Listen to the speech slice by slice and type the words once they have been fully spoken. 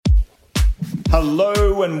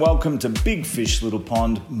Hello and welcome to Big Fish Little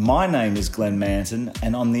Pond. My name is Glenn Manton,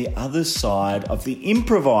 and on the other side of the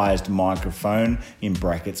improvised microphone, in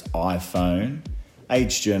brackets iPhone,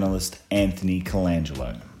 age journalist Anthony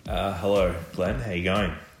Colangelo. Hello, Glenn. How you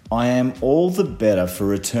going? I am all the better for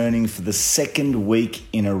returning for the second week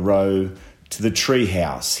in a row to the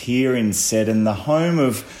Treehouse here in Seddon, the home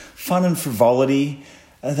of fun and frivolity,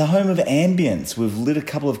 the home of ambience. We've lit a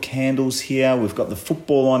couple of candles here. We've got the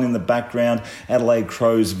football on in the background. Adelaide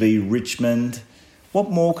Crows v Richmond.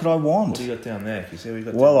 What more could I want? What do you got down there? Can you see what you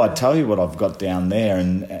got Well, down I there? tell you what I've got down there,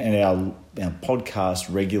 and our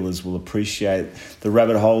podcast regulars will appreciate the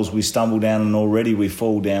rabbit holes we stumble down, and already we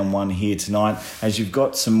fall down one here tonight, as you've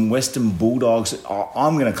got some Western Bulldogs.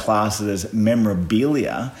 I'm going to class it as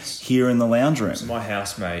memorabilia here in the lounge room. So my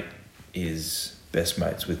housemate is best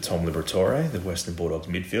mates with Tom Liberatore, the Western Bulldogs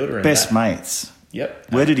midfielder. And Best mates. Yep.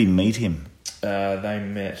 Where did he meet him? They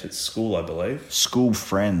met at school, I believe. School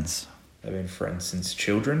friends. They've been friends since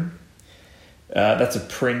children. That's a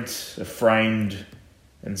print, a framed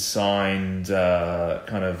and signed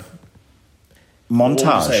kind of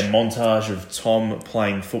montage of Tom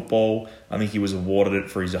playing football. I think he was awarded it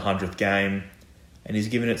for his 100th game, and he's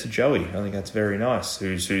given it to Joey. I think that's very nice.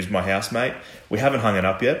 Who's my housemate? We haven't hung it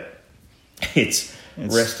up yet. It's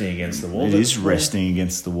resting against the wall. It is resting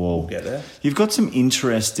against the wall. We'll get there. You've got some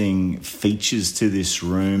interesting features to this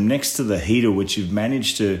room. Next to the heater, which you've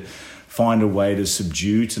managed to find a way to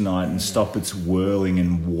subdue tonight and stop its whirling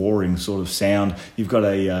and warring sort of sound. You've got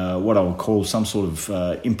a what I would call some sort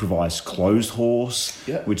of improvised clothes horse,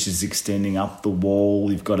 which is extending up the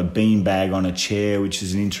wall. You've got a beanbag on a chair, which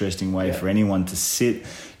is an interesting way for anyone to sit.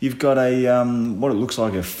 You've got a what it looks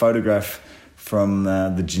like a photograph from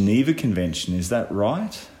the Geneva Convention. Is that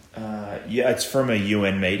right? It's from a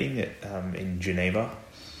UN meeting in Geneva.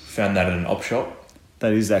 Found that at an op shop.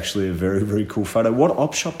 That is actually a very, very cool photo. What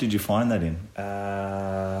op shop did you find that in?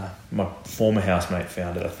 My former housemate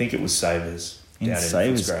found it. I think it was Savers. In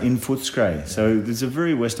Footscray. So there's a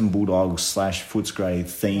very Western Bulldog / Footscray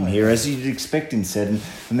theme here, as you'd expect in Seddon.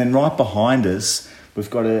 And then right behind us, we've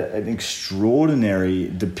got an extraordinary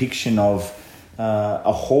depiction of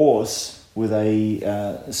a horse with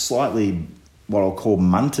a slightly, what I'll call,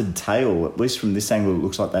 munted tail. At least from this angle, it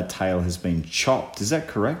looks like that tail has been chopped. Is that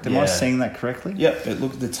correct? Am I seeing that correctly? Yep.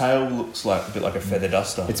 The tail looks like a bit like a feather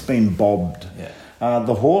duster. It's been bobbed. Yeah.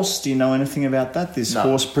 The horse, do you know anything about that? This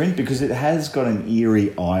horse print? Because it has got an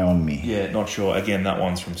eerie eye on me. Yeah, not sure. Again, that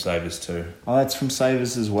one's from Savers too. Oh, that's from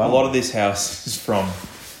Savers as well? A lot of this house is from...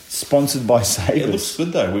 Sponsored by Savers. It looks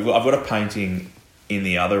good though. I've got a painting in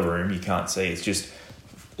the other room. You can't see. It's just...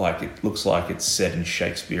 it looks like it's set in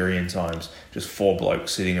Shakespearean times. Just four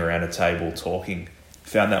blokes sitting around a table talking.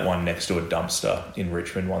 Found that one next to a dumpster in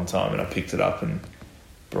Richmond one time, and I picked it up and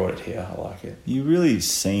brought it here. I like it. You really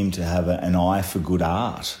seem to have an eye for good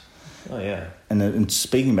art. Oh, yeah. And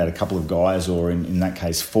speaking about a couple of guys, or in that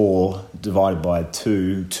case 4, divided by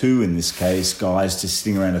 2 in this case, guys just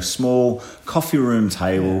sitting around a small coffee room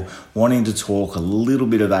table, wanting to talk a little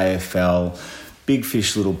bit of AFL. Big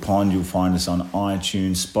Fish Little Pond, you'll find us on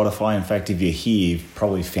iTunes, Spotify. In fact, if you're here, you've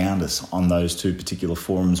probably found us on those 2 particular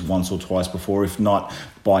forums once or twice before, if not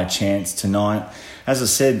by chance tonight. As I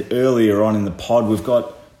said earlier on in the pod, we've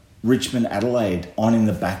got Richmond Adelaide on in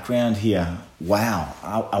the background here. Wow,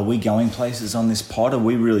 are we going places on this pod? Are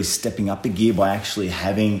we really stepping up a gear by actually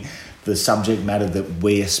having the subject matter that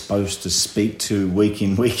we're supposed to speak to week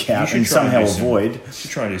in, week out and somehow avoid? You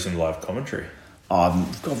should try and do some live commentary.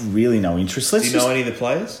 I've got really no interest. Do you know any of the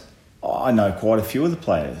players? I know quite a few of the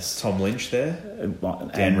players. Tom Lynch there.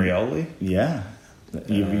 Dan Rioli. Yeah.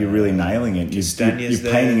 You're really nailing it.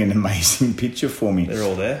 You're painting an amazing picture for me. They're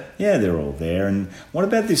all there? Yeah, they're all there. And what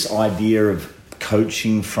about this idea of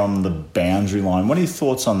coaching from the boundary line? What are your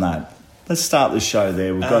thoughts on that? Let's start the show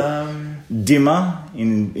there. We've got Dimmer,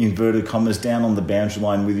 in inverted commas, down on the boundary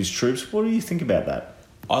line with his troops. What do you think about that?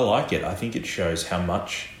 I like it. I think it shows how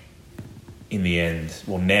much... in the end,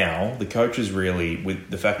 now, the coaches really, with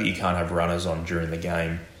the fact that you can't have runners on during the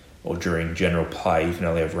game or during general play, you can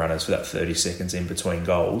only have runners for that 30 seconds in between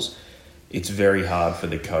goals, it's very hard for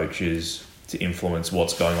the coaches to influence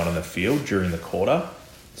what's going on in the field during the quarter.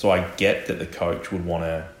 So I get that the coach would want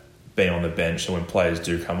to be on the bench so when players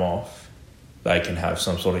do come off, they can have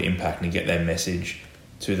some sort of impact and get their message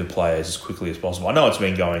to the players as quickly as possible. I know it's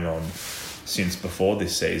been going on since before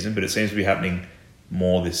this season, but it seems to be happening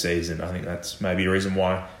more this season. I think that's maybe a reason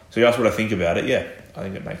why. So you asked what I think about it. Yeah, I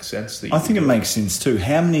think it makes sense. I think it makes sense too.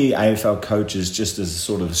 How many AFL coaches, just as a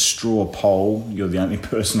sort of a straw poll, you're the only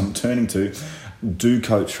person I'm turning to, do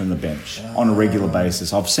coach from the bench on a regular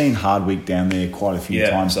basis? I've seen Hardwick down there quite a few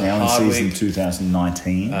times so now Hardwick, in season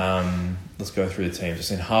 2019. Let's go through the teams. I've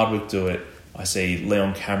seen Hardwick do it. I see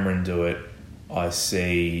Leon Cameron do it. I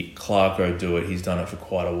see Clarko do it. He's done it for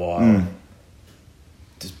quite a while.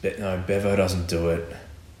 Bevo doesn't do it.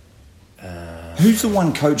 Who's the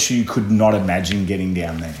one coach you could not imagine getting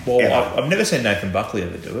down there? Well, I've never seen Nathan Buckley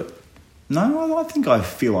ever do it. No, I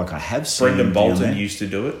feel like I have seen Brendan Bolton used to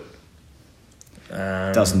do it.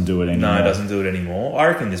 Doesn't do it anymore. No, doesn't do it anymore. I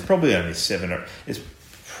reckon there's probably only 7 or... It's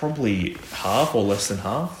probably half or less than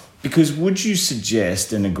half. Because would you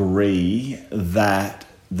suggest and agree that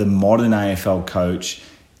the modern AFL coach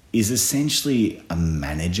is essentially a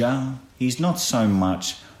manager? He's not so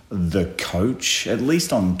much the coach, at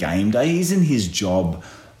least on game day. Isn't his job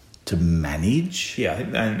to manage? Yeah,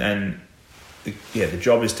 and the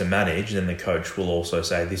job is to manage. Then the coach will also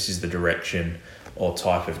say, this is the direction or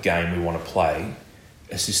type of game we want to play.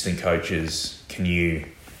 Assistant coaches, can you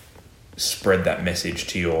spread that message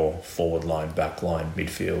to your forward line, back line,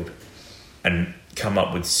 midfield, and come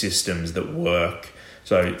up with systems that work?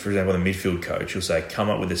 So, for example, the midfield coach will say, come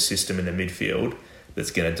up with a system in the midfield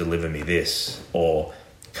that's going to deliver me this, or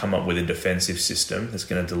come up with a defensive system that's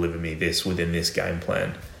going to deliver me this within this game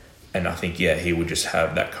plan. And I think, he would just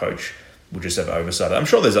have that coach, would just have oversight. I'm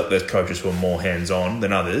sure there's coaches who are more hands-on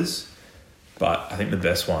than others, but I think the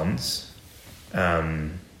best ones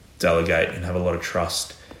delegate and have a lot of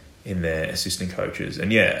trust in their assistant coaches.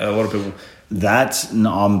 And a lot of people...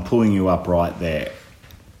 I'm pulling you up right there.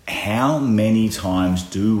 How many times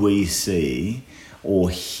do we see or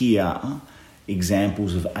hear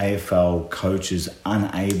examples of AFL coaches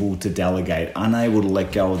unable to delegate, unable to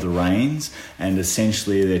let go of the reins, and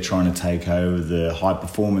essentially they're trying to take over the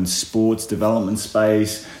high-performance sports development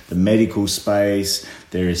space, the medical space,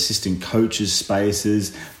 their assistant coaches'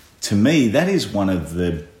 spaces? To me, that is one of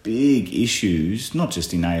the big issues, not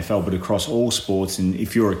just in AFL, but across all sports. And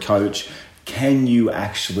if you're a coach, can you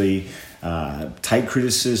actually take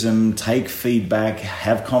criticism, take feedback,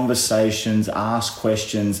 have conversations, ask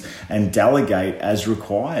questions, and delegate as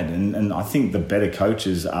required? And I think the better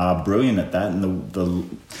coaches are brilliant at that, and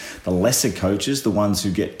the lesser coaches, the ones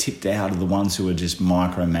who get tipped out, are the ones who are just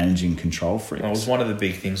micromanaging control freaks. It was one of the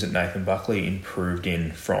big things that Nathan Buckley improved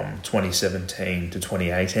in from 2017 to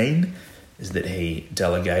 2018, is that he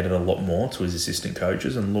delegated a lot more to his assistant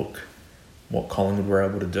coaches, and look what Collingwood were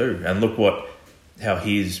able to do, and look how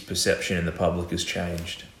his perception in the public has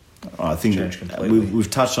changed. I think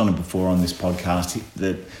we've touched on it before on this podcast,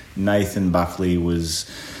 that Nathan Buckley was,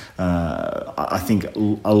 I think,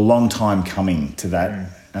 a long time coming to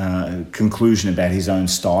that conclusion about his own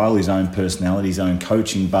style, his own personality, his own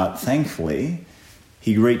coaching. But thankfully,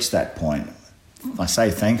 he reached that point. I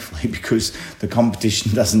say thankfully because the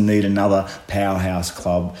competition doesn't need another powerhouse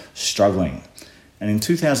club struggling. And in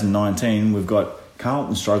 2019, we've got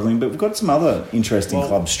Carlton struggling, but we've got some other interesting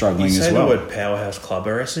clubs struggling as well. You say the word powerhouse club.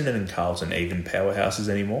 Are Essendon and Carlton even powerhouses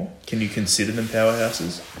anymore? Can you consider them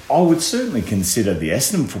powerhouses? I would certainly consider the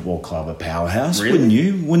Essendon Football Club a powerhouse, really? Wouldn't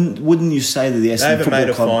you? Wouldn't you say that the Essendon Football Club... They haven't made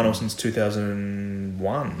a final since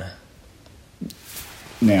 2001.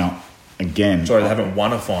 Now, again... Sorry, they haven't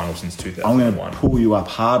won a final since 2001. I'm going to pull you up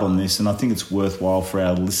hard on this, and I think it's worthwhile for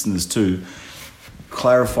our listeners too.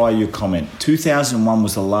 Clarify your comment. 2001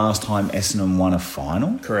 was the last time Essendon won a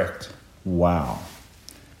final? Correct. Wow.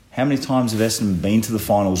 How many times have Essendon been to the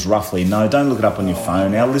finals, roughly? No, don't look it up on your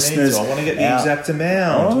phone. Our listeners... I want to get the exact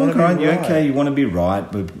amount. You want to be right.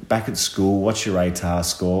 But back at school, what's your ATAR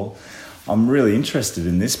score? I'm really interested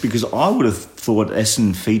in this because I would have thought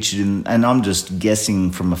Essendon featured in... And I'm just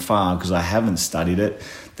guessing from afar because I haven't studied it,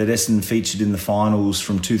 that Essendon featured in the finals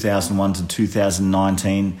from 2001 to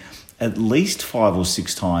 2019... at least 5 or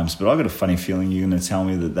 6 times, but I've got a funny feeling you're going to tell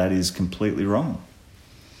me that is completely wrong.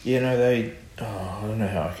 I don't know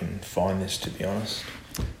how I can find this, to be honest.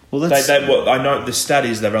 Well, that's... I know the stat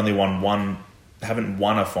is they've only haven't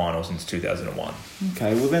won a final since 2001.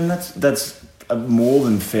 Okay, well then that's a more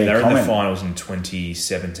than fair comment. They're in the finals in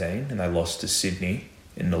 2017, and they lost to Sydney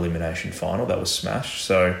in an elimination final. That was smashed.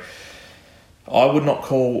 So I would not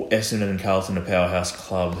call Essendon and Carlton a powerhouse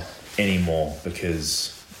club anymore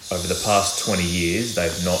because... over the past 20 years,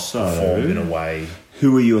 they've not performed in a way.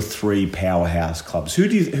 Who are your 3 powerhouse clubs?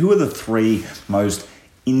 Who are the 3 most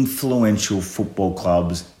influential football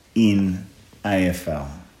clubs in AFL?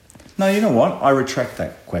 No, you know what? I retract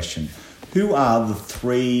that question. Who are the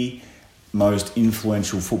 3 most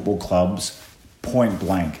influential football clubs, point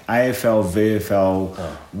blank? AFL, VFL,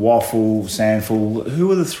 Waffle, Sandford.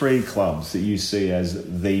 Who are the 3 clubs that you see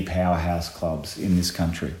as the powerhouse clubs in this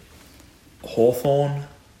country? Hawthorn.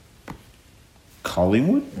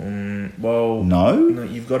 Collingwood? Well, No?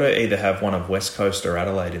 you've got to either have one of West Coast or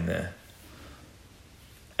Adelaide in there.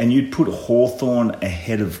 And you'd put Hawthorn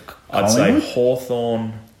ahead of Collingwood? I'd say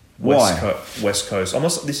Hawthorn, Why? West Coast.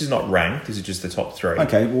 This is not ranked. This is just the top three.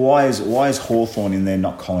 Okay, why is Hawthorn in there,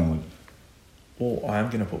 not Collingwood? Well, I am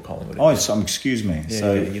going to put Collingwood in Oh, there. excuse me. Yeah,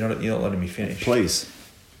 So you're not letting me finish. please.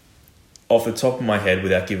 Off the top of my head,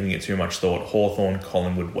 without giving it too much thought, Hawthorn,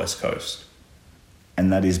 Collingwood, West Coast.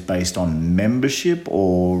 And that is based on membership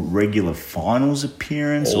or regular finals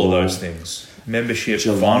appearance? All or of those things. Membership,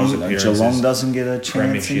 finals appearances. Geelong doesn't get a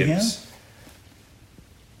chance in here?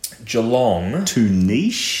 Geelong. Too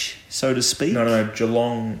niche, so to speak? No.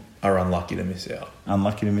 Geelong are unlucky to miss out.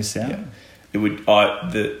 Unlucky to miss out? Yeah. It would.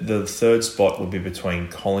 The third spot would be between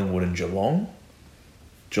Collingwood and Geelong.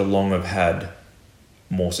 Geelong have had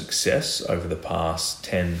more success over the past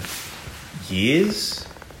 10 years,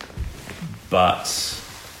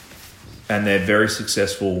 and they're very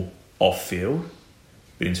successful off field.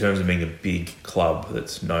 But in terms of being a big club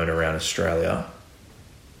that's known around Australia,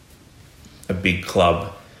 a big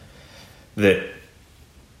club that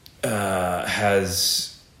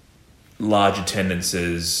has large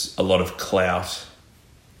attendances, a lot of clout,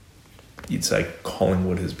 you'd say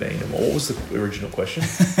Collingwood has been. What was the original question?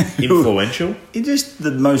 Influential? It's just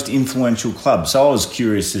the most influential club. So I was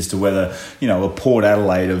curious as to whether, a Port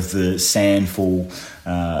Adelaide of the Sandful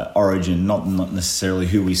origin, not necessarily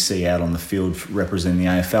who we see out on the field representing the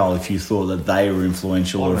AFL, if you thought that they were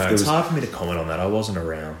influential. Or if there it's was... hard for me to comment on that. I wasn't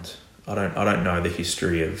around. I don't know the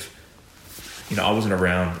history of... I wasn't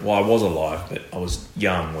around. Well, I was alive, but I was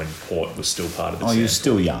young when Port was still part of the Sandful. You're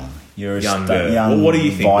still young. You're a young, well, what do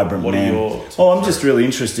you think? Vibrant what man. Are your I'm just really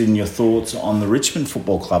interested in your thoughts on the Richmond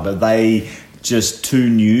Football Club. Are they just too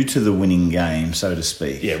new to the winning game, so to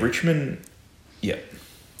speak? Yeah, Richmond. Yeah,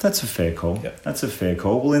 that's a fair call. Yep. That's a fair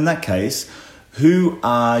call. Well, in that case, who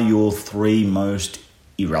are your three most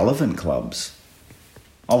irrelevant clubs?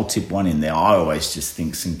 I'll tip one in there. I always just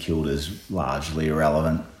think St Kilda's largely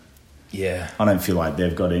irrelevant. Yeah, I don't feel like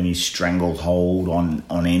they've got any stranglehold on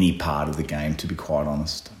any part of the game, to be quite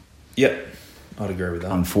honest. Yep, I'd agree with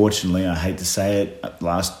that. Unfortunately, I hate to say it, the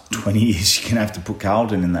last 20 years you're going to have to put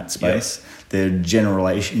Carlton in that space. Yep. They're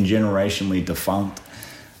generationally defunct.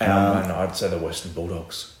 And I'd say the Western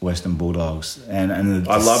Bulldogs. Western Bulldogs. And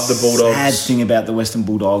I love the Bulldogs. Sad thing about the Western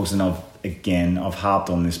Bulldogs, and I've harped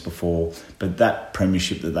on this before, but that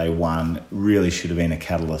premiership that they won really should have been a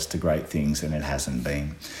catalyst to great things, and it hasn't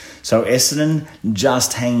been. So Essendon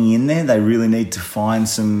just hanging in there. They really need to find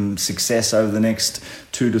some success over the next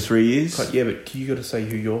 2 to 3 years. Yeah, but you got to say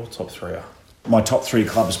who your top three are. My top three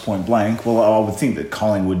clubs, point blank. Well, I would think that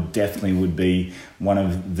Collingwood definitely would be one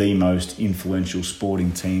of the most influential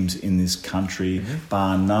sporting teams in this country,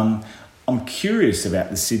 bar none. I'm curious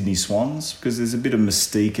about the Sydney Swans because there's a bit of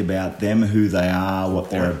mystique about them, who they are,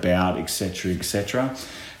 what they're about, etc., etc.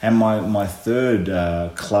 And my third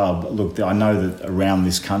club, look, I know that around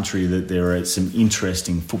this country that there are some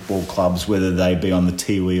interesting football clubs, whether they be on the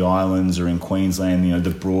Tiwi Islands or in Queensland, the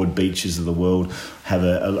broad beaches of the world have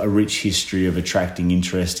a rich history of attracting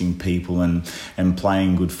interesting people and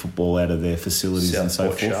playing good football out of their facilities and so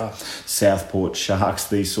forth. Sharks. Southport Sharks,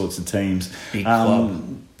 these sorts of teams. Big club.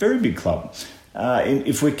 Very big club.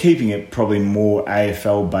 If we're keeping it probably more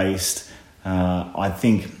AFL based, I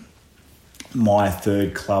think my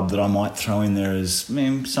third club that I might throw in there is,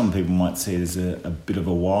 some people might see it as a bit of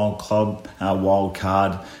a wild card,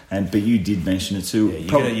 but you did mention it too. Yeah,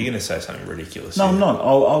 you're going to say something ridiculous. No, I'm not.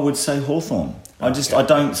 I would say Hawthorn. I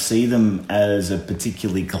don't see them as a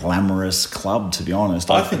particularly glamorous club, to be honest.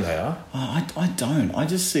 I think they are. I don't. I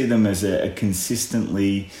just see them as a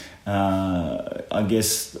consistently,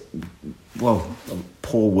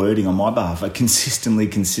 poor wording on my behalf, a consistently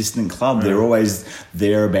consistent club. Right. They're always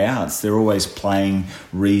thereabouts. They're always playing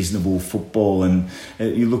reasonable football. And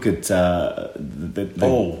you look at the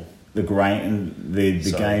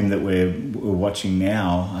game that we're watching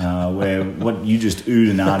now, where what you just oohed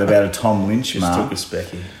and ahed about a Tom Lynch mark. Just took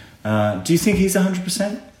a specky. Do you think he's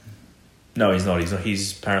 100%? No, he's not.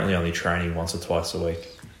 He's apparently only training once or twice a week.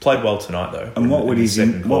 Played well tonight though. And what would his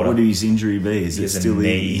injury be? Is it still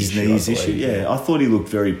his knees issue? Yeah, I thought he looked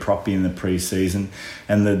very proppy in the pre-season,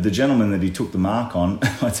 and the gentleman that he took the mark on,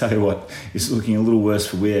 I tell you what, is looking a little worse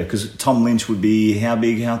for wear, because Tom Lynch would be how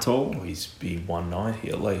big, how tall? Well, he'd be 190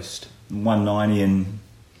 at least. 190 and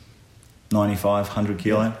 95, 100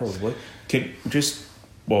 kilo? Yeah, probably. Just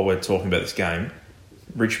while we're talking about this game,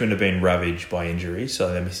 Richmond have been ravaged by injury,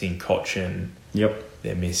 so they're missing Cochin. Yep.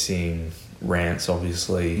 They're missing Rance,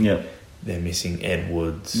 obviously. Yep. They're missing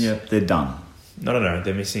Edwards. Yep, they're done. No.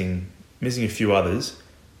 They're missing a few others.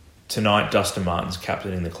 tonight Dustin Martin's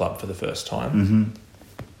captaining the club for the first time. Mm-hmm.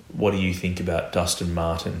 What do you think about Dustin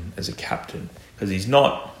Martin as a captain? Because he's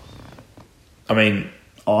not... I mean,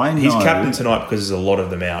 he's captain tonight because there's a lot of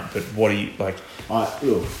them out, but what do you... like?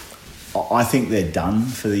 Look, I think they're done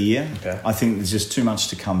for the year. Okay. I think there's just too much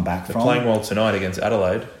to come back They're from. playing well tonight against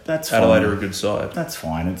Adelaide. That's Adelaide fine. are a good side. That's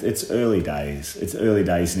fine. It's early days. It's early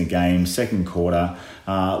days in the game, second quarter.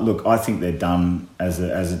 Look, I think they're done as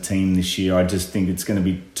a team this year. I just think it's going to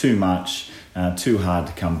be too much, too hard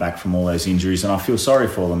to come back from all those injuries. And I feel sorry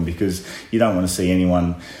for them because you don't want to see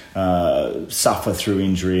anyone suffer through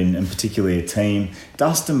injury, and particularly a team.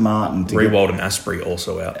 Dustin Martin... Riewoldt and Asprey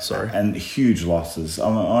also out, sorry. And huge losses.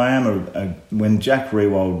 When Jack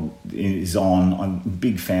Riewoldt is on, I'm a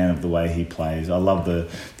big fan of the way he plays. I love the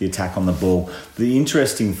attack on the ball. The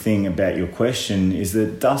interesting thing about your question is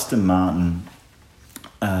that Dustin Martin,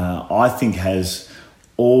 I think, has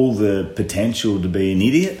all the potential to be an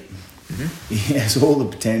idiot. Mm-hmm. He has all the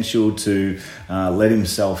potential to let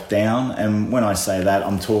himself down. And when I say that,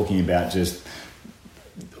 I'm talking about just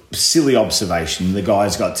silly observation. The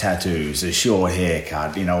guy's got tattoos, a short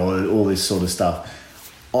haircut, all this sort of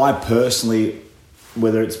stuff. I personally,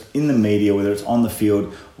 whether it's in the media, whether it's on the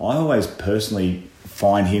field, I always personally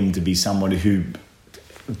find him to be somebody who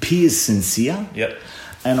appears sincere. Yep.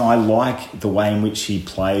 And I like the way in which he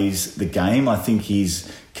plays the game. I think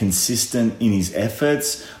he's consistent in his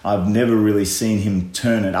efforts. I've never really seen him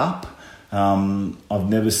turn it up. I've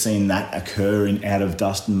never seen that occur out of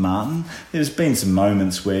Dustin Martin. There's been some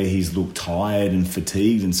moments where he's looked tired and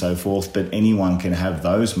fatigued and so forth, but anyone can have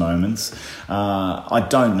those moments. I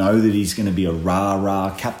don't know that he's going to be a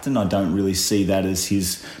rah-rah captain. I don't really see that as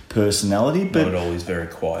his personality. But not at all. He's very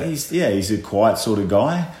quiet. He's a quiet sort of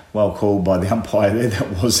guy. Well called by the umpire there.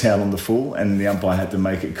 That was out on the full, and the umpire had to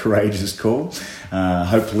make a courageous call.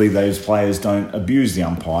 Hopefully those players don't abuse the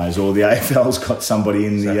umpires, or the AFL's got somebody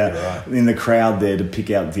in the crowd there to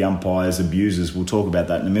pick out the umpires' abusers. We'll talk about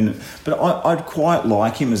that in a minute. But I'd quite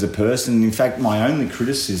like him as a person. In fact, my only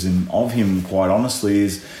criticism of him, quite honestly,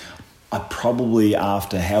 is I probably,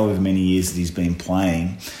 after however many years that he's been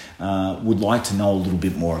playing, would like to know a little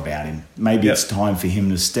bit more about him. Maybe It's time for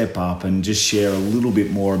him to step up and just share a little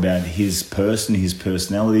bit more about his person, his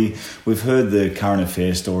personality. We've heard the current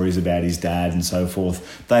affair stories about his dad and so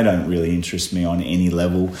forth. They don't really interest me on any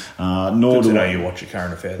level. Good to know you watch a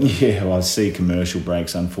current affair. Yeah, well, I see commercial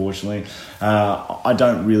breaks, unfortunately. I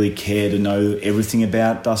don't really care to know everything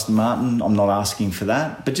about Dustin Martin. I'm not asking for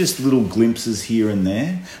that, but just little glimpses here and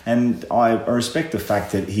there. And I respect the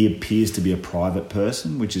fact that he appears to be a private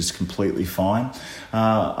person, which is completely fine.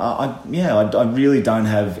 I really don't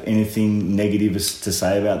have anything negative to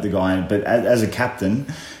say about the guy. But as a captain,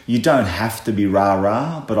 you don't have to be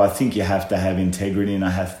rah-rah, but I think you have to have integrity, and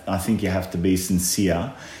I think you have to be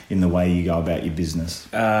sincere in the way you go about your business.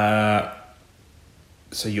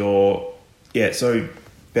 So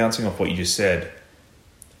bouncing off what you just said,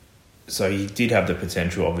 so he did have the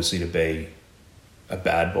potential, obviously, to be a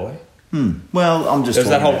bad boy. Well, I'm just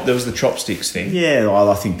there was the chopsticks thing. Yeah, well,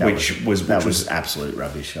 I think that was absolute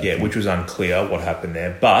rubbish. I think. Which was unclear what happened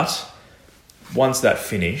there. But once that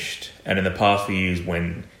finished, and in the past few years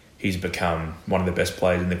when he's become one of the best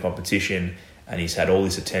players in the competition, and he's had all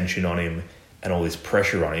this attention on him and all this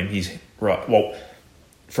pressure on him,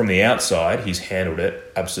 from the outside, he's handled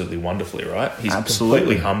it absolutely wonderfully, right? He's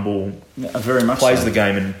completely humble. Very much plays so. the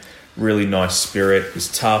game in really nice spirit. He's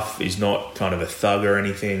tough. He's not kind of a thug or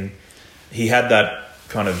anything. He had that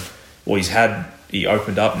kind of... he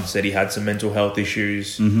opened up and said he had some mental health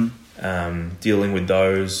issues, dealing with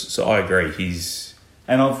those. So I agree.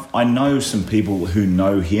 And I know some people who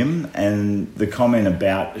know him, and the comment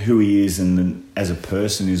about who he is and as a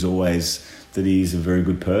person is always that he is a very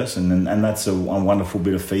good person. And that's a wonderful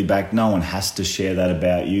bit of feedback. No one has to share that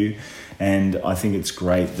about you. And I think it's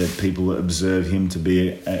great that people observe him to be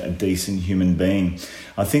a decent human being.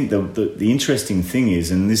 I think the interesting thing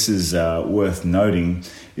is, and this is worth noting,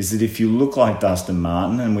 is that if you look like Dustin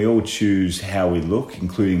Martin, and we all choose how we look,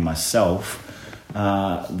 including myself,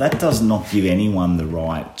 that does not give anyone the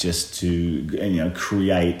right just to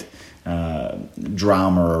create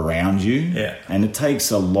drama around you. Yeah. And it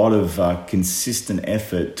takes a lot of consistent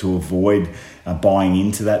effort to avoid buying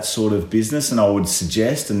into that sort of business. And I would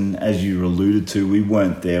suggest, and as you alluded to, we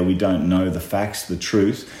weren't there, we don't know the facts, the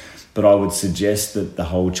truth, but I would suggest that the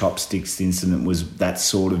whole chopsticks incident was that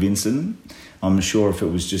sort of incident. I'm sure if it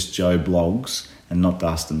was just Joe Bloggs and not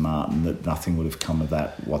Dustin Martin, that nothing would have come of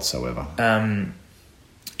that whatsoever.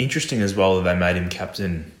 Interesting as well that they made him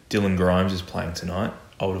captain. Dylan Grimes is playing tonight.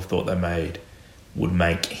 I would have thought would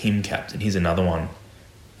make him captain. Here's another one.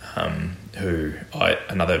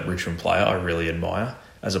 another Richmond player I really admire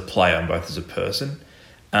as a player and both as a person.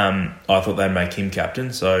 I thought they'd make him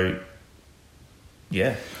captain, so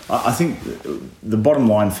yeah. I think the bottom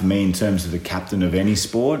line for me in terms of the captain of any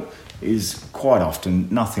sport is quite often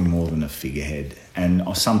nothing more than a figurehead and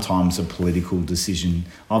sometimes a political decision.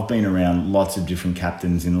 I've been around lots of different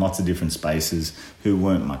captains in lots of different spaces who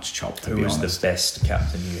weren't much chop, to be honest. Who was the best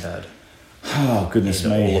captain you had? Oh, goodness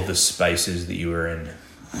me. All of the spaces that you were in.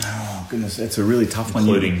 Oh, goodness, that's a really tough one.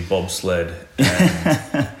 Including bobsled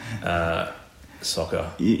and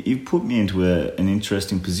soccer. You put me into an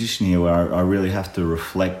interesting position here where I really have to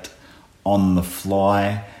reflect on the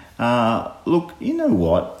fly. Look, you know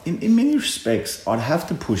what? In many respects, I'd have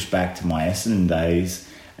to push back to my Essendon days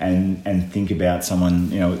and think about someone,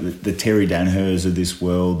 the Terry Danaher's of this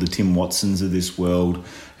world, the Tim Watsons of this world,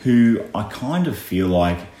 who I kind of feel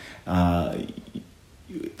like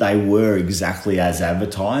they were exactly as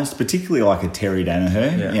advertised, particularly like a Terry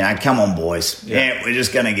Danaher. Yeah. Come on, boys. Yeah, we're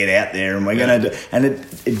just going to get out there and we're going to do... And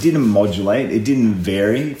it didn't modulate. It didn't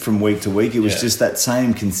vary from week to week. It was just that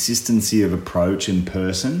same consistency of approach and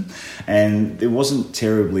person. And there wasn't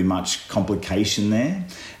terribly much complication there.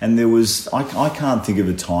 And there was... I can't think of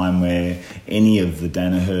a time where any of the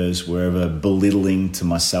Danahers were ever belittling to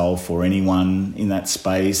myself or anyone in that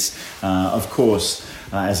space. Of course...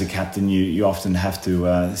 as a captain, you often have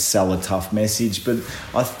to sell a tough message. But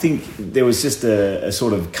I think there was just a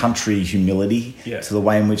sort of country humility to the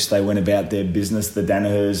way in which they went about their business, the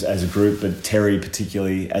Danahers as a group, but Terry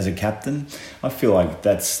particularly as a captain. I feel like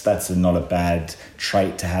that's not a bad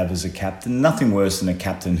trait to have as a captain. Nothing worse than a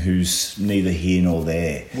captain who's neither here nor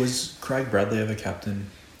there. Was Craig Bradley ever captain?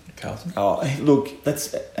 Carlton? Oh, look,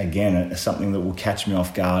 that's, again, something that will catch me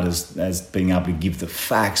off guard as being able to give the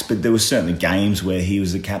facts, but there were certainly games where he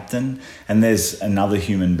was a captain, and there's another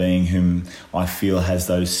human being whom I feel has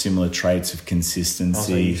those similar traits of consistency.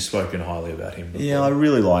 I think you've spoken highly about him before. Yeah, I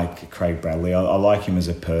really like Craig Bradley. I like him as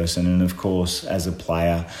a person and, of course, as a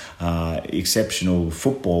player, exceptional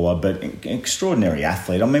footballer, but extraordinary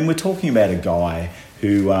athlete. I mean, we're talking about a guy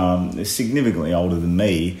who is significantly older than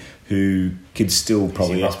me, who could still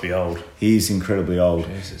probably... He must be old. He's incredibly old.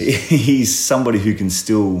 Jesus. He's somebody who can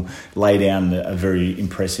still lay down a very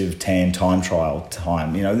impressive time trial,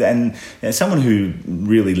 and someone who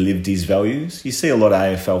really lived his values. You see a lot of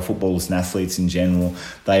AFL footballers and athletes in general,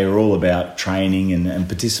 they are all about training and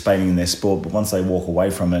participating in their sport, but once they walk away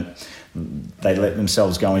from it, they let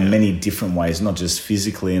themselves go in many different ways, not just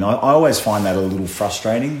physically. And I always find that a little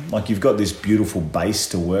frustrating. Like, you've got this beautiful base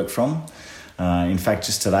to work from. In fact,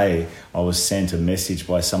 just today, I was sent a message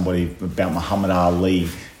by somebody about Muhammad Ali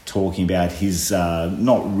talking about his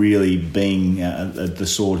not really being the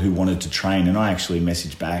sort who wanted to train. And I actually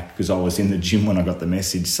messaged back because I was in the gym when I got the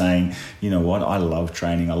message saying, you know what, I love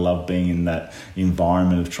training. I love being in that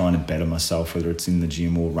environment of trying to better myself, whether it's in the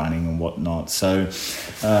gym or running and whatnot. So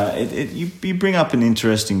you bring up an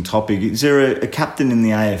interesting topic. Is there a captain in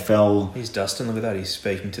the AFL? He's Dustin. Look at that. He's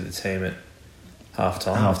speaking to the team at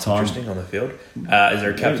half-time. Interesting on the field. Is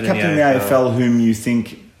there a captain in the AFL whom you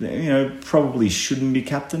think probably shouldn't be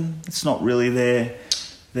captain? It's not really their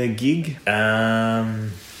gig.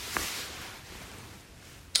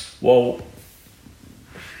 Well,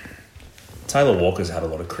 Taylor Walker's had a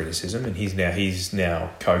lot of criticism, and he's now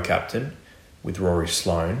co-captain with Rory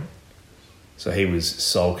Sloane. So he was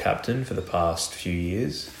sole captain for the past few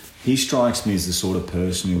years. He strikes me as the sort of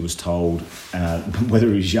person who was told,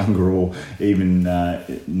 whether he's younger or even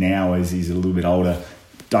now as he's a little bit older,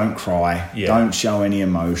 don't cry, don't show any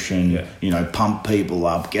emotion, pump people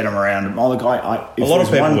up, get them around. Oh, look, a lot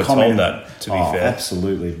of people were told that, to be fair.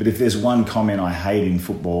 Absolutely. But if there's one comment I hate in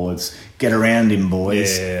football, it's get around him,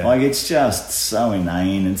 boys. Yeah. Like, it's just so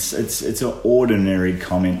inane. It's an ordinary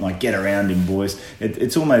comment, like get around him, boys.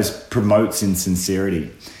 It's almost promotes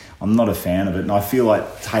insincerity. I'm not a fan of it, and I feel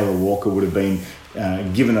like Taylor Walker would have been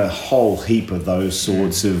given a whole heap of those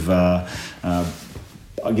sorts of,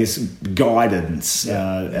 guidance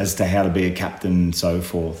as to how to be a captain and so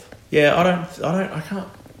forth. Yeah, I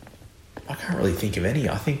can't really think of any.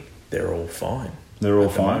 I think they're all fine. They're all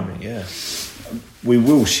fine. Moment, yeah. We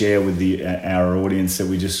will share with our audience that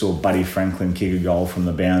we just saw Buddy Franklin kick a goal from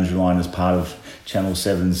the boundary line as part of Channel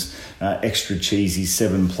 7's extra cheesy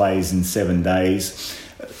 7 plays in 7 days.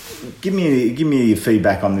 Give me your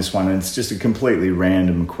feedback on this one. And it's just a completely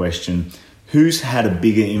random question. Who's had a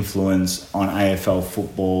bigger influence on AFL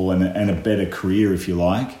football and a better career, if you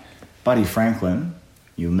like? Buddy Franklin,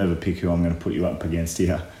 you'll never pick who I'm going to put you up against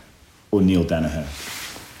here, or Neil Danaher?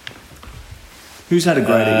 Who's had a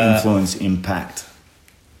greater influence, impact?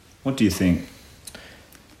 What do you think?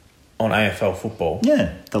 on AFL football.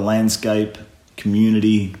 Yeah, the landscape,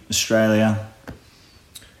 community, Australia.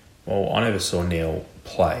 Well, I never saw Neil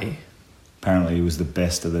play. Apparently he was the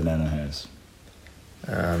best of the Danahers.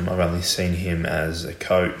 I've only seen him as a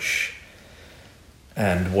coach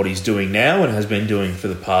and what he's doing now and has been doing for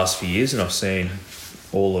the past few years, and I've seen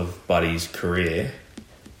all of Buddy's career.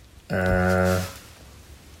 I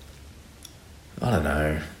don't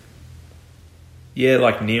know. Yeah,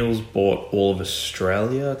 like Neil's brought all of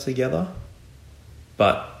Australia together,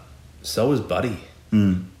 but so was Buddy.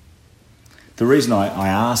 The reason I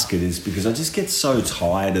ask it is because I just get so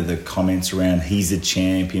tired of the comments around he's a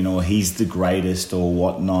champion or he's the greatest or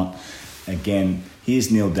whatnot. Again,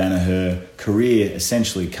 here's Neil Danaher, career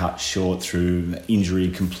essentially cut short through injury,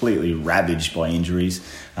 completely ravaged by injuries.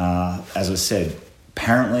 As I said,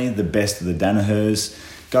 apparently the best of the Danahers,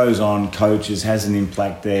 goes on, coaches, has an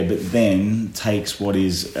impact there, but then takes what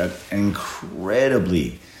is an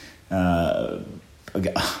incredibly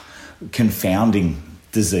confounding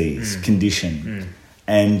disease, condition,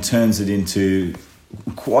 and turns it into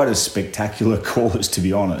quite a spectacular cause, to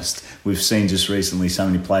be honest. We've seen just recently so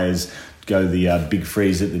many players go the big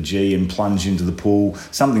freeze at the G and plunge into the pool,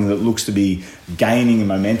 something that looks to be gaining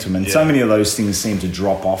momentum. And so many of those things seem to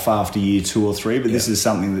drop off after year 2 or 3, but this is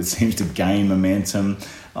something that seems to gain momentum.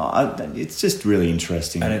 It's just really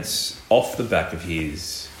interesting. And it's off the back of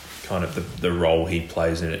his kind of the role he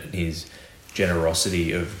plays in it, and his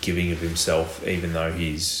generosity of giving of himself, even though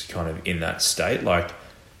he's kind of in that state. Like,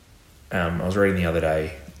 I was reading the other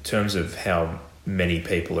day, in terms of how many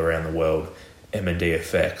people around the world MND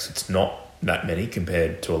affects, it's not that many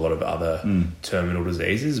compared to a lot of other terminal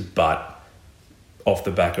diseases, but off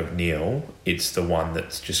the back of Neil, it's the one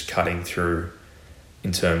that's just cutting through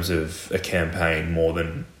in terms of a campaign more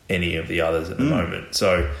than any of the others at the moment.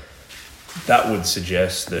 So that would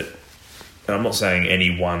suggest that, and I'm not saying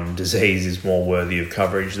any one disease is more worthy of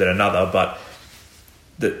coverage than another, but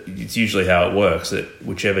that it's usually how it works, that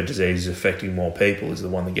whichever disease is affecting more people is the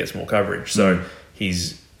one that gets more coverage. So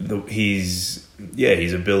his ability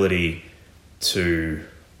to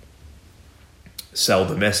sell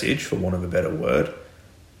the message, for want of a better word,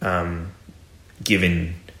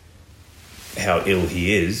 given how ill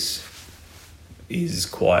he is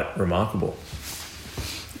quite remarkable.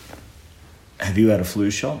 Have you had a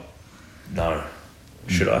flu shot? No.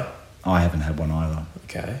 Should I? I haven't had one either.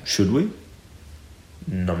 Okay. Should we?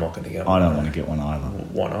 No, I'm not going to get one. I don't want to get one either.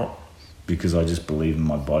 Why not? Because I just believe in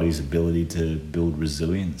my body's ability to build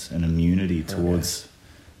resilience and immunity towards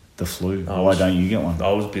the flu. Why don't you get one?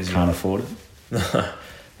 I was busy. Can't afford it?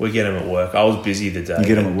 We get them at work. I was busy the day. You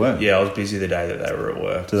get them at work? Yeah, I was busy the day that they were at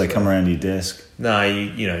work. Do they come around to your desk? No,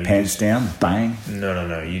 you know. Pants down, bang.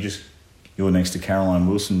 No. You just... You're next to Caroline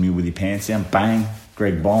Wilson, you with your pants down, bang.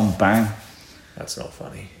 Greg Bomb, bang. That's not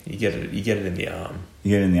funny. You get it in the arm.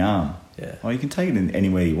 You get it in the arm? Yeah. Oh, you can take it in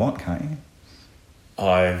anywhere you want, can't you?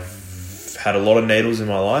 I've had a lot of needles in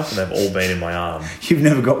my life and they've all been in my arm. You've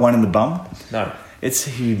never got one in the bum? No. It's a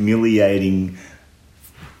humiliating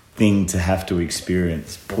thing to have to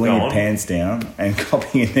experience. Pulling your pants down and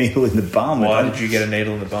copying a needle in the bum. Why did you get a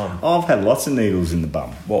needle in the bum? Oh, I've had lots of needles in the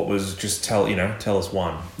bum. What was, just tell us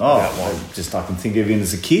one. Oh, about one. I can think of it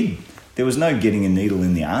as a kid. There was no getting a needle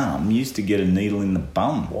in the arm. You used to get a needle in the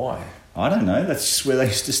bum. Why? I don't know. That's just where they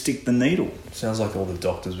used to stick the needle. Sounds like all the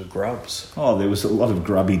doctors were grubs. Oh, there was a lot of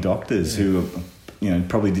grubby doctors who,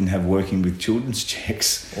 probably didn't have working with children's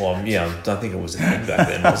checks. Well, yeah, I don't think it was a thing back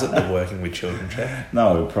then, was it, the working with children check?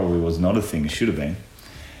 No, it probably was not a thing. It should have been.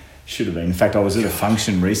 In fact, I was at a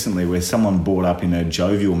function recently where someone brought up in a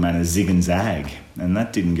jovial manner Zig and Zag, and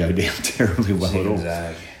that didn't go down terribly well at all. Zig and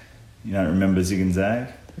Zag. You don't remember Zig and Zag?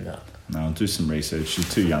 No. No, I'll do some research. You're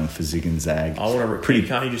too young for Zig and Zag. I want to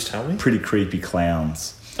can't you just tell me? Pretty creepy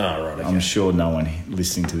clowns. Oh, right, okay. I'm sure no one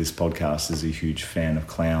listening to this podcast is a huge fan of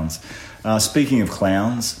clowns. Speaking of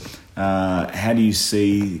clowns, how do you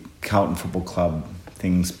see Carlton Football Club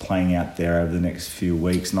things playing out there over the next few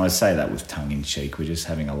weeks? And I say that with tongue-in-cheek. We're just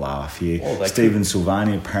having a laugh here. Well, Stephen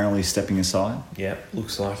Silvani apparently stepping aside. Yeah,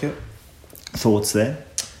 looks like it. Thoughts there?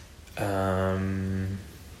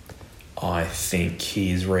 I think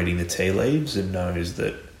he's reading the tea leaves and knows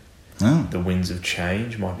that the winds of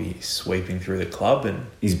change might be sweeping through the club. And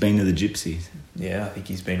he's been to the Gypsies. Yeah, I think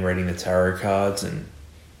he's been reading the tarot cards and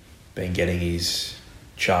been getting his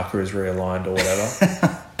chakras realigned or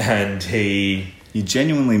whatever. And you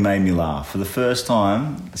genuinely made me laugh. For the first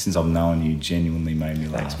time since I've known you, genuinely made me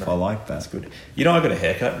laugh. Thanks, I like that. That's good. You know, I got a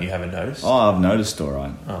haircut and you haven't noticed? Oh, I've noticed, all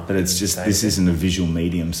right. Oh, but it's just, this isn't a visual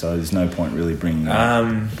medium, so there's no point really bringing it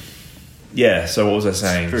up. Yeah, so what was I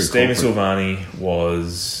saying? Stephen Silvani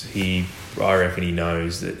I reckon he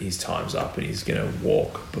knows that his time's up and he's going to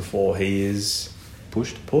walk before he is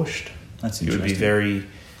Pushed? That's interesting. It would be very...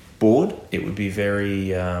 Bored? It would be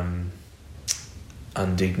very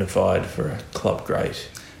undignified for a club great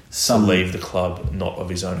to leave the club not of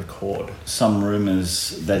his own accord. Some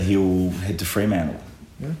rumours that he'll head to Fremantle.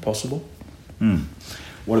 Yeah, possible.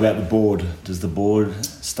 What about the board? Does the board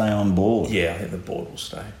stay on board? Yeah, I think the board will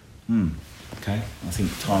stay. Okay, I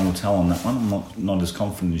think time will tell on that one. I'm not as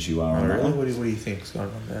confident as you are on that Really? one. What do you think is going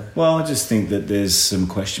on there? Well, I just think that there's some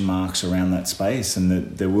question marks around that space, and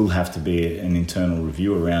that there will have to be an internal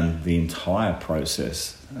review around the entire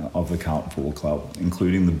process of the Carlton Football Club,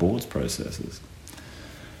 including the board's processes.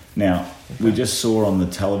 Now, we just saw on the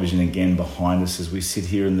television again behind us as we sit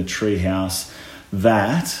here in the treehouse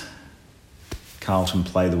that Carlton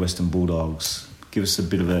play the Western Bulldogs. Give us a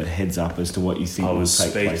bit of a heads up as to what you think will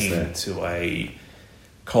take place there. I was speaking to a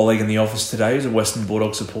colleague in the office today who's a Western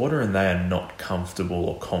Bulldog supporter, and they are not comfortable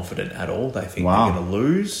or confident at all. They think they're going to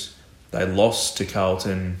lose. They lost to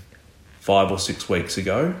Carlton 5 or 6 weeks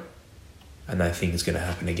ago, and they think it's going to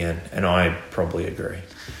happen again. And I probably agree.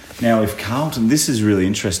 Now, if Carlton... This is really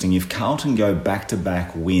interesting. If Carlton go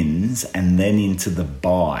back-to-back wins and then into the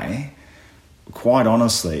bye, quite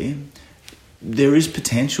honestly... there is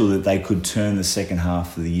potential that they could turn the second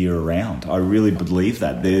half of the year around. I really believe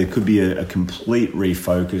that. There could be a complete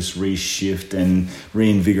refocus, reshift and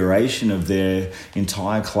reinvigoration of their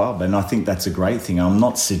entire club. And I think that's a great thing. I'm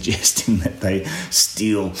not suggesting that they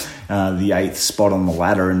steal the 8th spot on the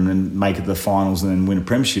ladder and then make it the finals and then win a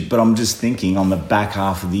premiership. But I'm just thinking on the back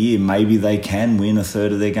half of the year, maybe they can win a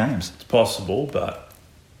third of their games. It's possible, but...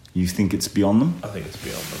 You think it's beyond them? I think it's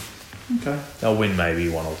beyond them. Okay. They'll win maybe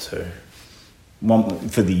 1 or 2. One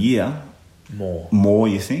for the year? More,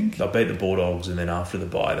 you think? They'll beat the Bulldogs, and then after the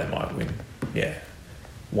bye, they might win,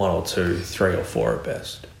 1 or 2, 3 or 4 at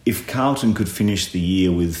best. If Carlton could finish the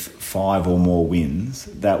year with 5 or more wins,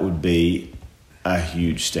 that would be a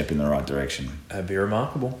huge step in the right direction. That'd be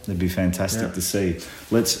remarkable. It'd be fantastic to see.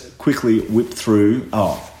 Let's quickly whip through...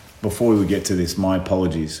 before we get to this, my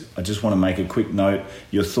apologies. I just want to make a quick note.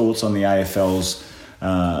 Your thoughts on the AFL's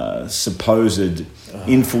supposed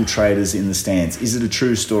infiltrators in the stands. Is it a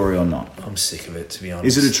true story or not? I'm sick of it, to be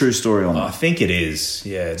honest. Is it a true story or not? I think it is,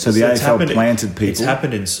 yeah. So the AFL planted people... It's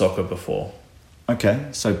happened in soccer before. Okay,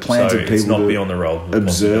 so planted people it's not beyond the realm of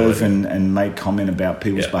observe and make comment about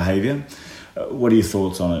people's behaviour. What are your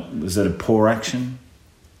thoughts on it? Was it a poor action?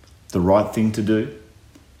 The right thing to do?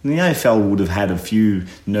 And the AFL would have had a few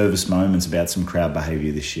nervous moments about some crowd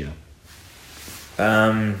behaviour this year.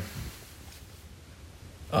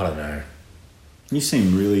 I don't know. You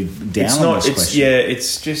seem really down on this question. Yeah,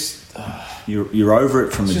 it's just... You're over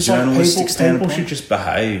it from a journalistic standpoint? People should just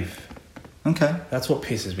behave. Okay. That's what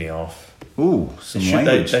pisses me off. Ooh, some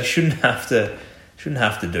language. They shouldn't have to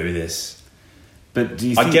do this. But do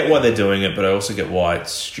you think... I get why they're doing it, but I also get why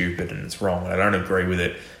it's stupid and it's wrong. And I don't agree with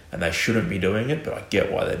it, and they shouldn't be doing it, but I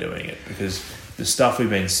get why they're doing it. Because the stuff we've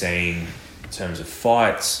been seeing in terms of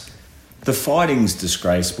fights... The fighting's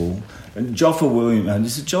disgraceful. Joffa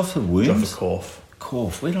Williams... Is it Joffa Williams? Joffa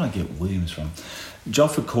Corf. Where did I get Williams from?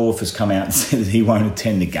 Joffa Corf has come out and said that he won't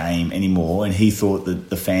attend the game anymore, and he thought that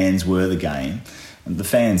the fans were the game. And the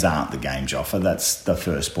fans aren't the game, Joffa. That's the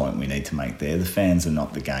first point we need to make there. The fans are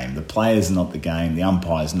not the game. The players are not the game. The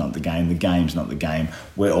umpire's not the game. The game's not the game.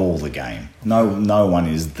 We're all the game. No one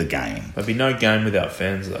is the game. There'd be no game without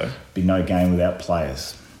fans, though. Be no game without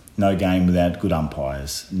players. No game without good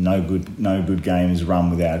umpires. No good game is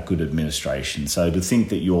run without good administration. So to think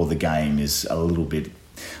that you're the game is a little bit,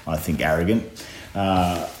 I think, arrogant.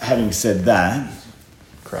 Having said that...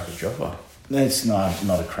 Crack a Joffa. It's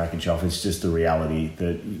not a crack a Joffa. It's just the reality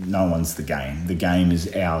that no one's the game. The game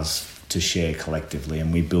is ours to share collectively,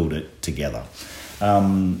 and we build it together.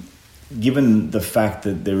 Given the fact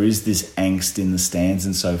that there is this angst in the stands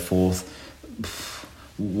and so forth,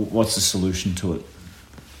 what's the solution to it?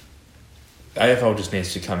 AFL just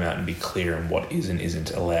needs to come out and be clear on what is and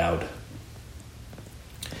isn't allowed.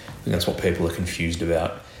 I think that's what people are confused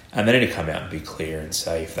about. And they need to come out and be clear and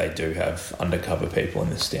say if they do have undercover people in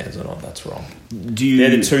the stands or not. That's wrong. They're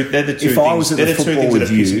the two things that are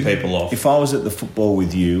pissing people off. If I was at the football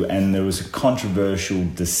with you and there was a controversial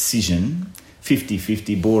decision,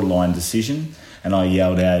 50-50 borderline decision, and I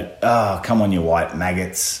yelled out, come on, you white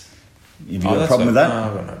maggots. Have you got a problem with that? No,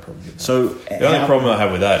 I've got no problem with that. So the only problem I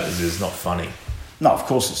have with that is it's not funny. No, of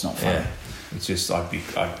course it's not funny. Yeah. It's just, I'd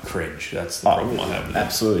cringe. That's the problem I have with it.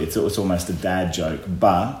 Absolutely. It's almost a dad joke.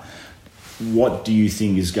 But what do you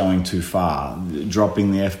think is going too far?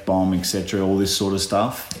 Dropping the F-bomb, etc., all this sort of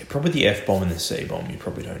stuff? Yeah, probably the F-bomb and the C-bomb you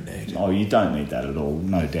probably don't need. Oh, you don't need that at all,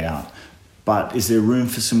 no doubt. But is there room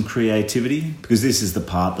for some creativity? Because this is the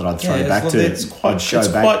part that I'd throw back to. It's quite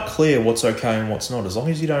clear what's okay and what's not. As long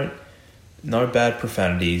as you don't... No bad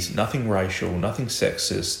profanities, nothing racial, nothing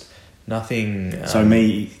sexist, nothing So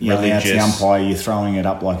me yelling out to the religious. umpire, you're throwing it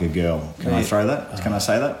up like a girl. Can I throw that? Can I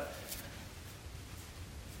say that?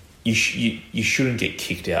 You shouldn't get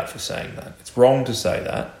kicked out for saying that. It's wrong to say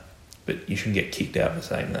that, but you shouldn't get kicked out for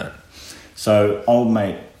saying that. So old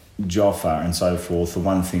mate Joffa and so forth, the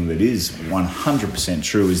one thing that is 100%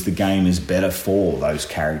 true is the game is better for those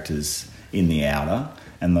characters in the outer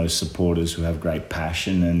and those supporters who have great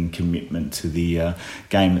passion and commitment to the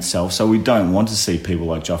game itself. So we don't want to see people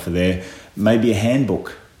like Joffa there. Maybe a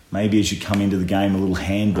handbook. Maybe as you come into the game, a little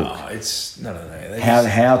handbook. Oh, it's... No.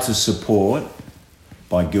 How to support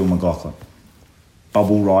by Gil McLaughlin.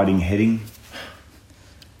 Bubble riding heading.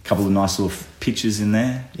 A couple of nice little pictures in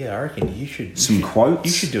there. Yeah, I reckon you should... Quotes.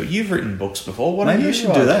 You should do it. You've written books before. Why Maybe don't I you should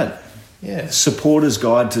write do it? that. Yeah. Supporter's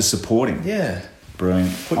Guide to Supporting. Yeah.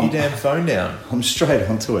 Brilliant. Put your damn phone down. I'm straight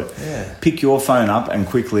onto it. Yeah. Pick your phone up and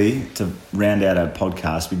quickly to round out our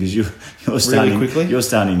podcast because you're starting quickly? You're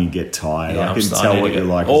starting to get tired. Yeah, I can tell what you're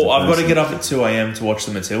like. Oh, I've got to get up at 2 a.m. to watch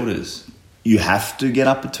the Matildas. You have to get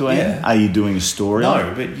up at 2 a.m. Yeah. Are you doing a story?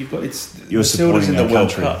 No, but you've got it's You're Matildas supporting in the our World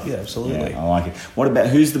country. Cup. Yeah, absolutely. Yeah, I like it. What about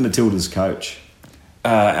who's the Matildas coach?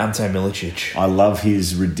 Ante Milicic. I love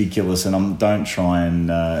his ridiculous, and don't try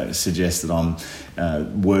and suggest that I'm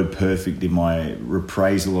word perfect in my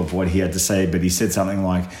reprisal of what he had to say, but he said something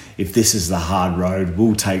like, if this is the hard road,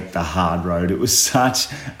 we'll take the hard road. It was such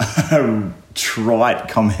a trite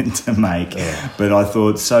comment to make, but I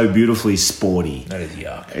thought so beautifully sporty. That is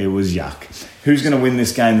yuck. It was yuck. Who's going to win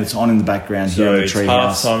this game that's on in the background here in the it's treehouse?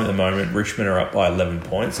 half time at the moment. Richmond are up by 11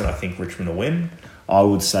 points, and I think Richmond will win. I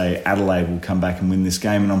would say Adelaide will come back and win this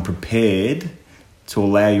game, and I'm prepared to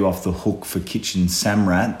allow you off the hook for Kitchen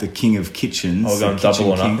Samrat, the king of kitchens. I'll go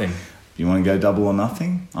double or nothing. You want to go double or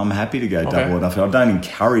nothing? I'm happy to go double or nothing. I don't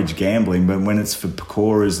encourage gambling, but when it's for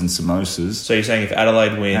pakoras and samosas So you're saying if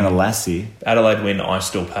Adelaide win... and a lassie, Adelaide win, I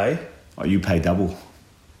still pay? you pay double.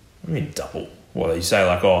 I mean double. Well, you say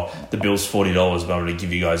like, oh, the bill's $40, but I'm going to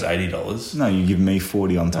give you guys $80. No, you give me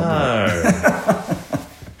 40 on top of it.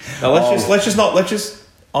 No, let's just.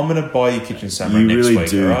 I'm going to buy you kitchen salmon next really week.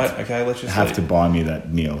 do All right, okay. Let's just have to buy me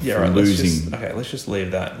that meal Yeah, for right. losing Let's just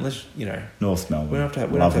leave that. North Melbourne. We don't have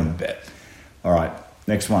to have a bet. All right,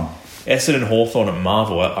 next one. Essendon Hawthorn at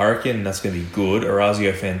Marvel. I reckon that's going to be good.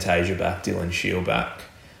 Orazio Fantasia back, Dylan Shield back.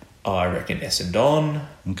 I reckon Essendon.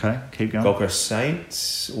 Okay, keep going. Gold Coast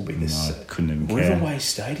Saints will be this. I couldn't even care. Riverway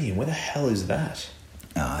Stadium. Where the hell is that?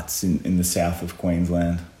 It's in the south of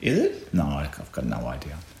Queensland. Is it? No, I've got no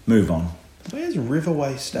idea. Move on. Where's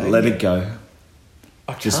Riverway Stadium? Let it go.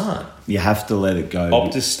 I can't. You have to let it go.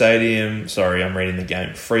 Optus Stadium. Sorry, I'm reading the game.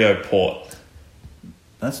 Freo Port.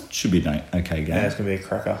 That should be an okay game. Yeah, it's going to be a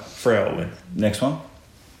cracker. Freo will win. Next one.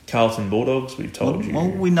 Carlton Bulldogs, we've told you. Well,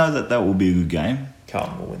 we know that will be a good game.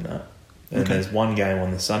 Carlton will win that. And Okay. there's one game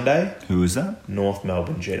on the Sunday. Who is that? North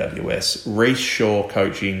Melbourne GWS. Reece Shaw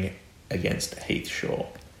coaching against Heath Shaw,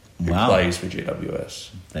 who Wow. plays for GWS.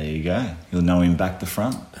 There you go. You'll know him back to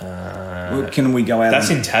front. Can we go out? That's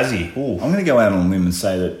in Tassie. I'm going to go out on a limb and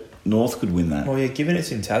say that North could win that. Well, yeah, given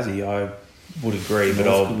it's in Tassie, I would agree, but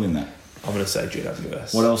North could win that. I'm going to say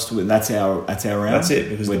GWS. What else to win? That's our round. That's it,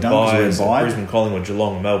 because we're the done. 'Cause buys we're bye. Brisbane, Collingwood,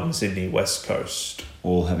 Geelong, Melbourne, Sydney, West Coast.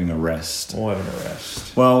 All having a rest. All having a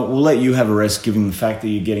rest. Well, we'll let you have a rest, given the fact that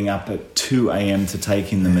you're getting up at 2 a.m. to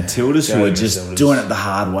take in the Matildas, who are just Matildas. doing it the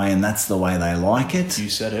hard way, and that's the way they like it. You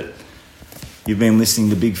said it. You've been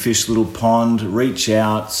listening to Big Fish Little Pond. Reach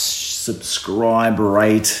out, subscribe,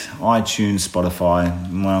 rate, iTunes,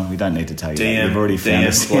 Spotify. Well, we don't need to tell you that. You've already found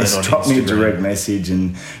us. Yes, drop me a direct message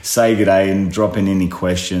and say good day and drop in any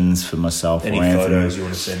questions for myself Any or Anthony. photos you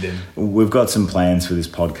want to send in? We've got some plans for this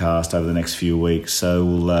podcast over the next few weeks, so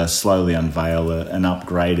we'll slowly unveil an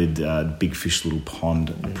upgraded Big Fish Little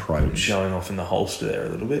Pond approach. Going off in the holster there a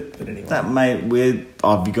little bit, but anyway. That, mate,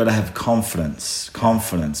 you've got to have confidence.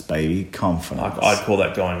 Confidence, baby, confidence. I'd call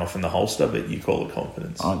that going off in the holster, but you call it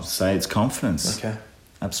confidence. I'd say it's confidence. Okay.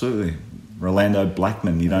 Absolutely. Rolando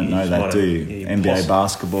Blackman, you don't know that, do you? NBA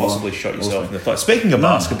basketball. Possibly shot yourself in the foot. Speaking of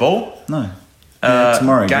basketball, No.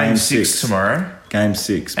 Tomorrow, game 6 tomorrow. Game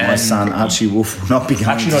 6. My And- son, Archie Wolf, will not be going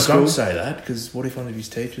Actually, to no, school. don't say that, because what if one of his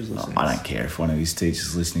teachers listens? I don't care if one of his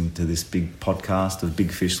teachers listening to this big podcast of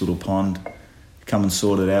Big Fish Little Pond. Come and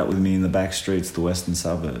sort it out with me in the back streets of the western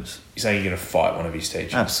suburbs. You're saying you're going to fight one of his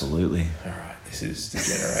teachers? Absolutely. All right, this is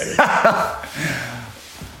degenerated.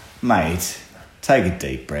 Mate, take a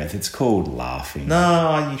deep breath. It's called laughing.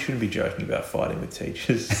 No, you shouldn't be joking about fighting with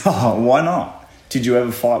teachers. Oh, why not? Did you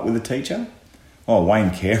ever fight with a teacher? Oh, Wayne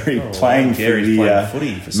Carey Wayne playing Carey's for the playing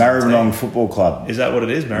footy for some Maribyrnong team. Football Club. Is that what it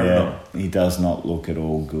is, Maribyrnong? Yeah, he does not look at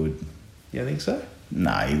all good. Yeah, I think so.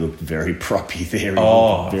 No, he looked very proppy there. He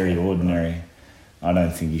Oh, looked very ordinary. I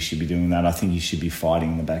don't think he should be doing that. I think he should be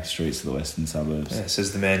fighting in the back streets of the western suburbs. Yeah,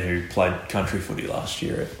 says the man who played country footy last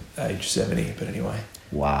year at age 70. But anyway.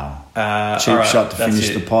 Wow. All Cheap right, shot to that's finish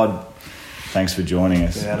it. the pod. Thanks for joining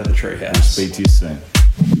us. Get out of the treehouse. Speak to you soon.